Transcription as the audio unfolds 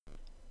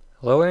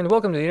Hello and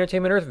welcome to the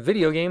Entertainment Earth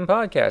Video Game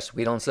Podcast.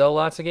 We don't sell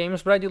lots of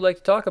games, but I do like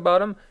to talk about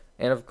them,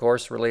 and of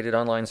course, related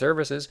online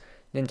services.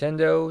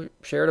 Nintendo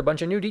shared a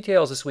bunch of new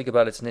details this week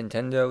about its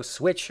Nintendo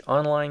Switch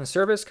online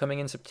service coming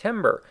in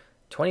September.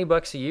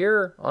 $20 a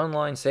year,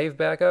 online save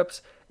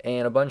backups,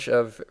 and a bunch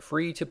of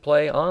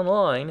free-to-play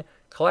online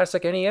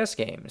classic NES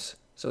games,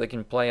 so they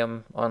can play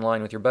them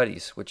online with your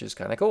buddies, which is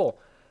kind of cool.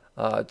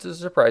 It's a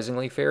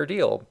surprisingly fair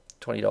deal.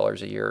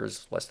 $20 a year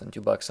is less than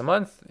 $2 a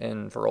month,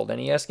 and for old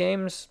NES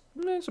games,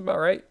 it's about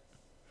right.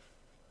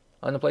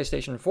 On the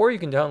PlayStation 4, you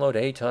can download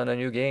a ton of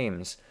new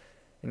games,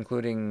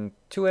 including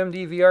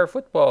 2MD VR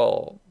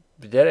Football,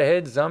 Dead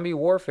Ahead Zombie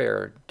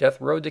Warfare,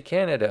 Death Road to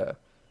Canada,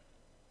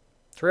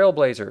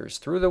 Trailblazers,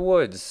 Through the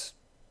Woods,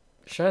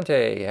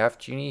 Shantae, Half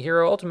Genie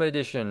Hero Ultimate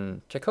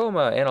Edition,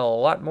 Tacoma, and a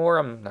lot more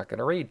I'm not going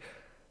to read.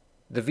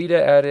 The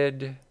Vita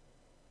added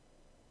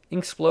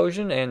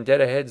Inksplosion and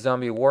Dead Ahead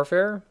Zombie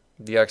Warfare.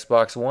 The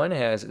Xbox One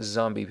has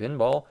Zombie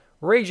Pinball,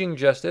 Raging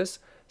Justice,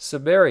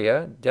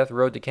 Siberia, Death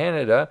Road to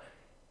Canada,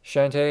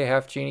 Shantae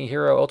Half Genie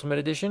Hero Ultimate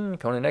Edition,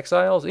 Conan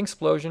Exiles,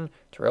 Inksplosion,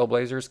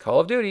 Trailblazers,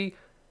 Call of Duty,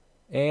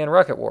 and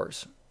Rocket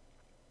Wars.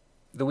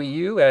 The Wii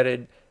U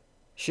added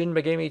Shin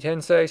Megami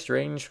Tensei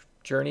Strange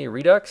Journey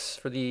Redux.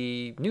 For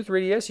the new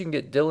 3DS, you can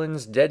get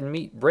Dylan's Dead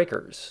Meat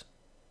Breakers.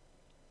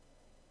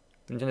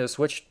 Nintendo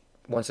Switch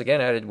once again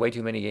added way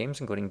too many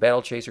games, including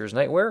Battle Chasers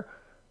Nightmare,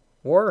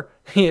 War,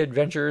 The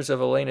Adventures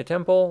of Elena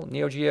Temple,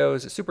 Neo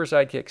Geo's Super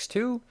Sidekicks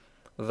 2,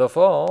 The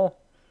Fall,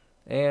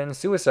 and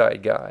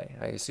Suicide Guy.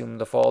 I assume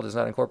The Fall does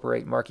not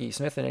incorporate Marky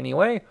Smith in any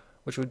way,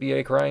 which would be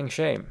a crying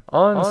shame.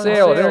 On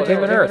sale at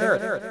Entertainment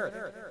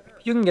Earth.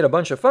 You can get a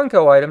bunch of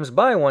Funko items,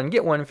 buy one,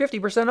 get one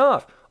 50%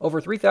 off.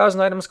 Over 3,000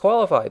 items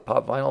qualify,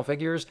 pop vinyl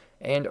figures,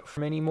 and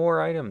many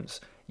more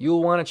items.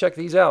 You'll want to check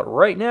these out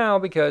right now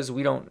because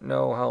we don't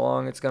know how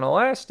long it's going to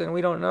last, and we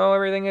don't know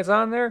everything that's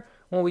on there.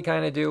 Well, we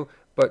kind of do,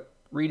 but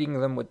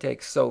reading them would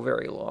take so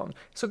very long.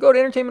 So go to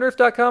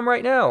entertainmentearth.com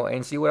right now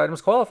and see what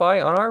items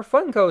qualify on our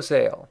Funko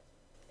sale.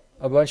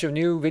 A bunch of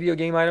new video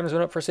game items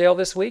went up for sale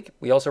this week.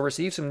 We also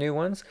received some new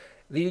ones.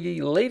 The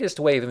latest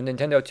wave of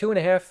Nintendo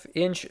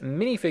 2.5-inch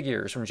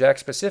minifigures from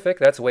Jakks Pacific,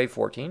 that's Wave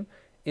 14,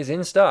 is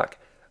in stock.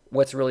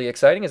 What's really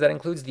exciting is that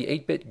includes the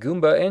 8-bit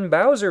Goomba and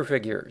Bowser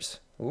figures.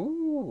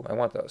 Ooh, I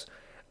want those.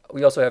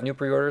 We also have new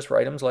pre-orders for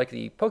items like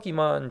the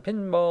Pokemon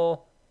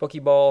Pinball,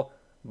 Pokeball,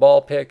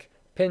 Ball Pick,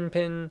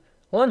 Pin,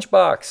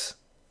 Lunchbox,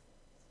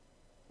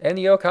 and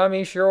the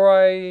Okami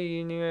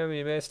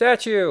Shirai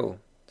statue.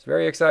 It's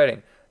very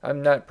exciting.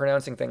 I'm not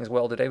pronouncing things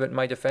well today, but in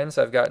my defense,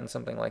 I've gotten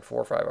something like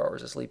 4 or 5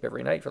 hours of sleep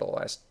every night for the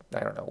last,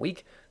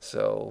 week.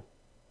 So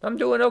I'm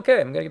doing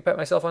okay. I'm going to pat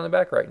myself on the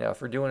back right now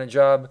for doing a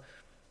job.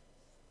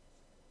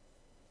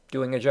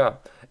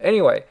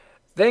 Anyway,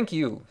 thank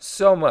you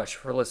so much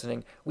for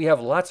listening. We have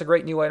lots of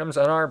great new items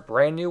on our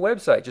brand new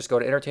website. Just go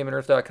to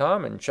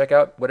entertainmentearth.com and check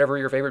out whatever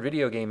your favorite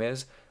video game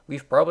is.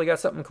 We've probably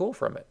got something cool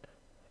from it.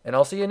 And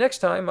I'll see you next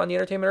time on the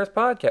Entertainment Earth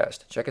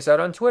podcast. Check us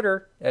out on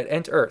Twitter at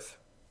EntEarth.